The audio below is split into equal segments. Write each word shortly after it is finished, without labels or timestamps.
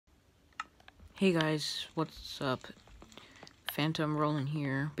Hey guys, what's up? Phantom Roland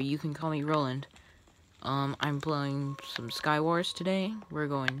here, but you can call me Roland. I'm playing some SKYWARS today. We're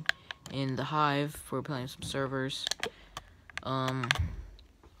going in the Hive. We're playing some servers.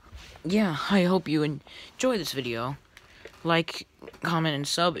 Yeah, I hope you enjoy this video. Like, comment, and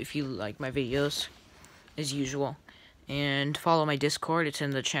sub if you like my videos, as usual. And follow my Discord, it's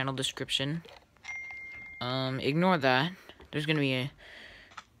in the channel description. Ignore that. There's gonna be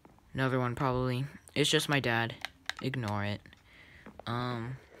another one probably. It's just my dad. Ignore it.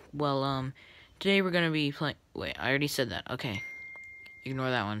 Today we're gonna be playing. Wait, I already said that. Okay, ignore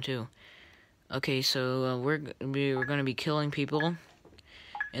that one too. Okay, so we're gonna be killing people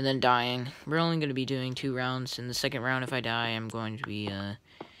and then dying. We're only gonna be doing 2 rounds. In the second round, if I die, I'm going to be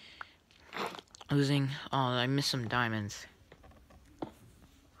losing. Oh, I missed some diamonds.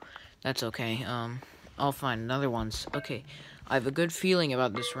 That's okay. I'll find another ones. Okay, I have a good feeling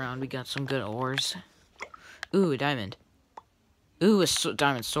about this round. We got some good ores. Ooh, a diamond. Ooh, a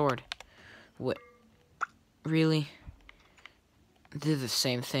diamond sword. What? Really? They're the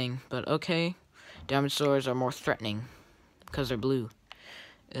same thing, but okay. Diamond swords are more threatening because they're blue.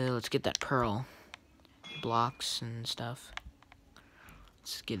 Let's get that pearl. Blocks and stuff.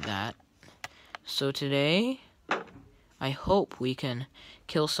 Let's get that. So today, I hope we can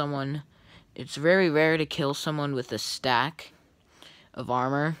kill someone. It's very rare to kill someone with a stack of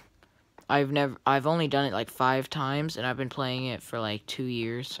armor. I've only done it like 5 times, and I've been playing it for like 2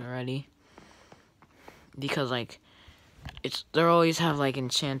 years already. Because like, they always have like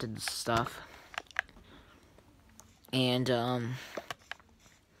enchanted stuff. And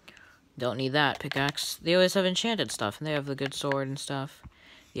don't need that pickaxe. They always have enchanted stuff, and they have the good sword and stuff.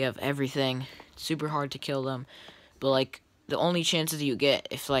 You have everything. It's super hard to kill them. But like, the only chances you get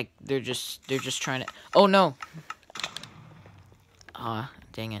if like they're just trying to. Oh no.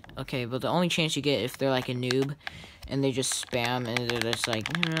 Dang it. Okay, but the only chance you get if they're like a noob and they just spam and they're just like,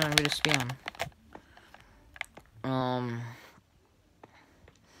 I'm gonna spam.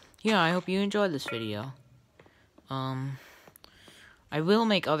 Yeah, I hope you enjoyed this video. I will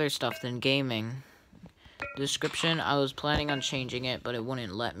make other stuff than gaming. Description, I was planning on changing it, but it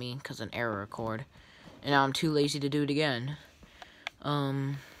wouldn't let me because an error record. And now I'm too lazy to do it again.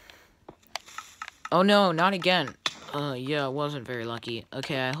 Oh no, not again. Yeah, I wasn't very lucky.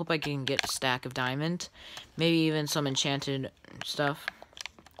 Okay, I hope I can get a stack of diamond. Maybe even some enchanted stuff.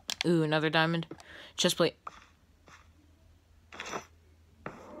 Ooh, another diamond. Chestplate.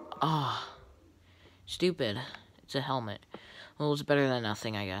 Ah. Stupid. It's a helmet. Well, it's better than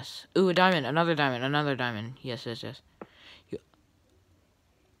nothing, I guess. Ooh, a diamond. Another diamond. Another diamond. Yes, yes, yes.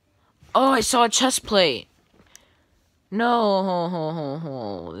 Oh, I saw a chestplate.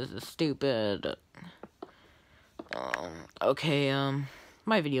 No. This is stupid. Okay,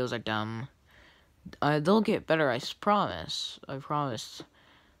 my videos are dumb. They'll get better, I promise. I promise.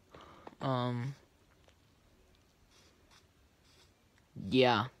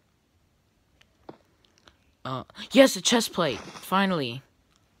 Yeah. Yes, a chest plate. Finally.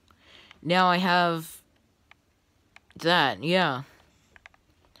 Now I have that, yeah.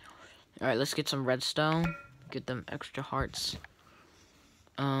 Alright, let's get some redstone. Get them extra hearts.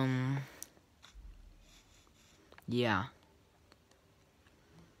 Yeah.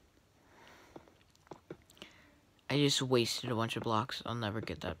 I just wasted a bunch of blocks. I'll never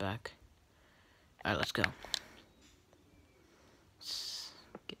get that back. Alright, let's go. Let's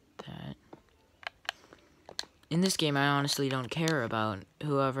get that. In this game, I honestly don't care about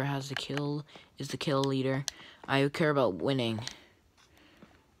whoever has the kill is the kill leader. I care about winning.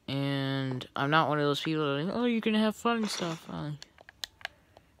 And I'm not one of those people that are like, oh, you can have fun and stuff.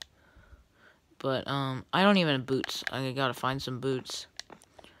 But, I don't even have boots. I gotta find some boots.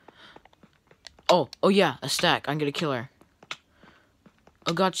 Oh yeah, a stack. I'm gonna kill her.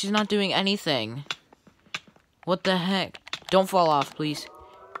 Oh god, she's not doing anything. What the heck? Don't fall off, please.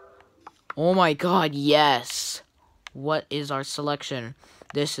 Oh my god, yes. What is our selection?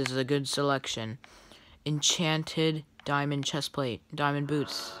 This is a good selection. Enchanted diamond chestplate. Diamond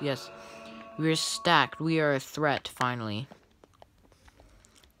boots, yes. We're stacked. We are a threat, finally.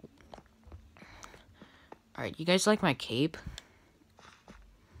 Alright, you guys like my cape?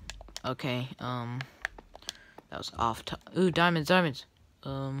 Okay, that was off top. Ooh, diamonds.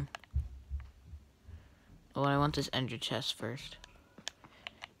 Oh, I want this ender chest first.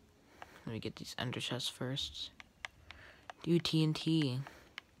 Let me get these ender chests first. Do TNT.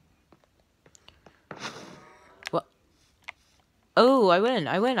 What? Oh, I win.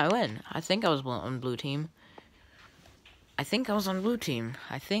 I think I was on blue team. I think. I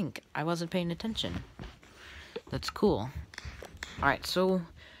wasn't paying attention. That's cool. Alright, so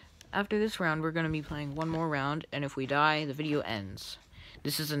After this round, we're going to be playing one more round, and if we die, the video ends.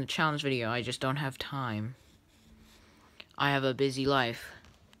 This isn't a challenge video, I just don't have time. I have a busy life.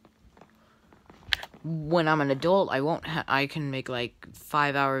 When I'm an adult, I can make like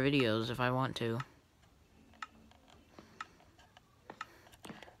 5-hour videos if I want to.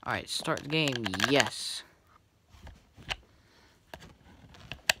 Alright, start the game, yes.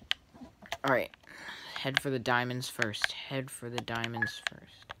 Alright, head for the diamonds first. Head for the diamonds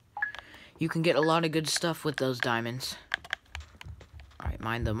first. You can get a lot of good stuff with those diamonds. Alright,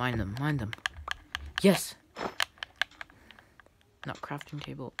 mine them, mine them, mine them. Yes! Not crafting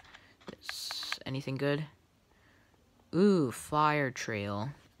table. This, anything good? Ooh, fire trail.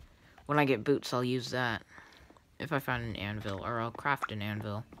 When I get boots, I'll use that. If I find an anvil, or I'll craft an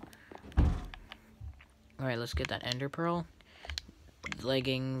anvil. Alright, let's get that ender pearl.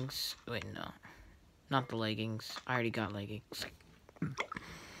 Leggings. Wait, no. Not the leggings. I already got leggings.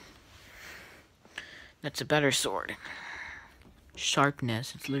 That's a better sword.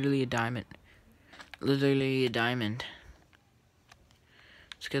 Sharpness. It's literally a diamond. Literally a diamond.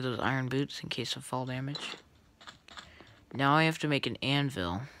 Let's get those iron boots in case of fall damage. Now I have to make an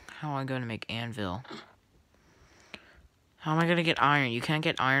anvil. How am I going to make anvil? How am I going to get iron? You can't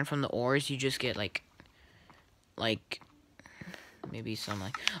get iron from the ores. You just get like maybe some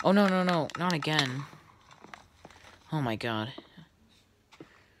like... Oh, no, no, no. Not again. Oh, my God.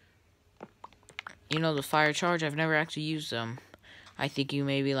 You know, the fire charge, I've never actually used them. I think you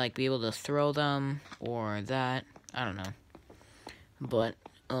maybe, like, be able to throw them or that. I don't know. But,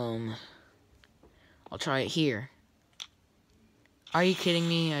 I'll try it here. Are you kidding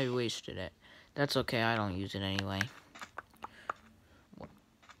me? I wasted it. That's okay, I don't use it anyway.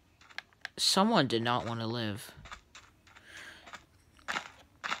 Someone did not want to live.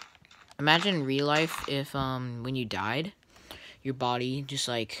 Imagine in real life if, when you died, your body just,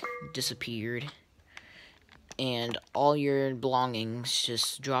 like, disappeared. And all your belongings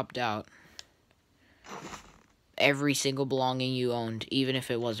just dropped out. Every single belonging you owned, even if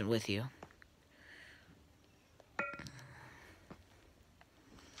it wasn't with you.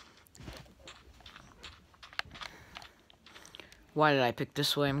 Why did I pick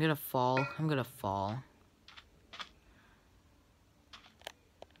this way? I'm gonna fall. I'm gonna fall.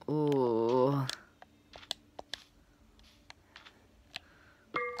 Ooh.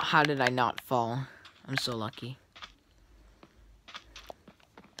 How did I not fall? I'm so lucky.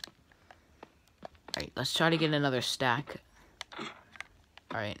 Alright, let's try to get another stack.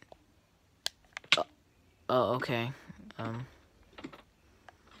 Alright. Oh, okay.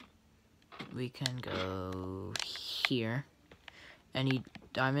 We can go here. Any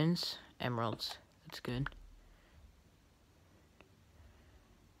diamonds? Emeralds. That's good.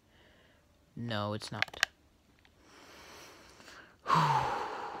 No, it's not.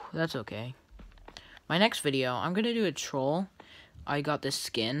 That's okay. My next video, I'm gonna do a troll. I got this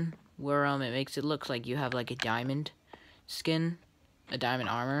skin where it makes it look like you have like a diamond skin, a diamond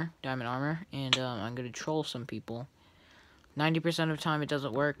armor, and I'm gonna troll some people. 90% of the time it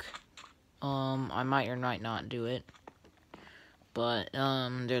doesn't work. I might or might not do it, but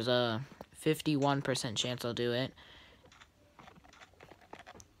there's a 51% chance I'll do it.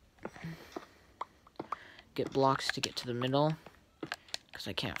 Get blocks to get to the middle, because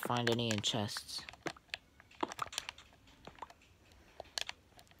I can't find any in chests.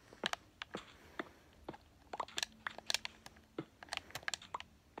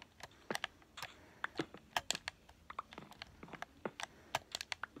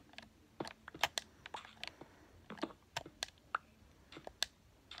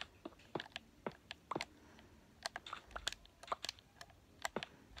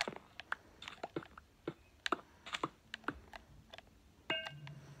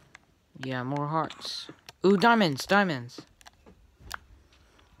 Yeah, more hearts. Ooh, diamonds, diamonds.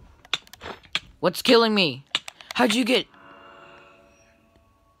 What's killing me? How'd you get...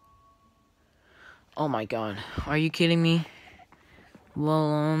 Oh my god. Are you kidding me?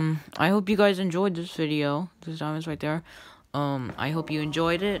 Well, I hope you guys enjoyed this video. There's diamonds right there. I hope you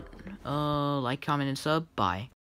enjoyed it. Like, comment, and sub. Bye.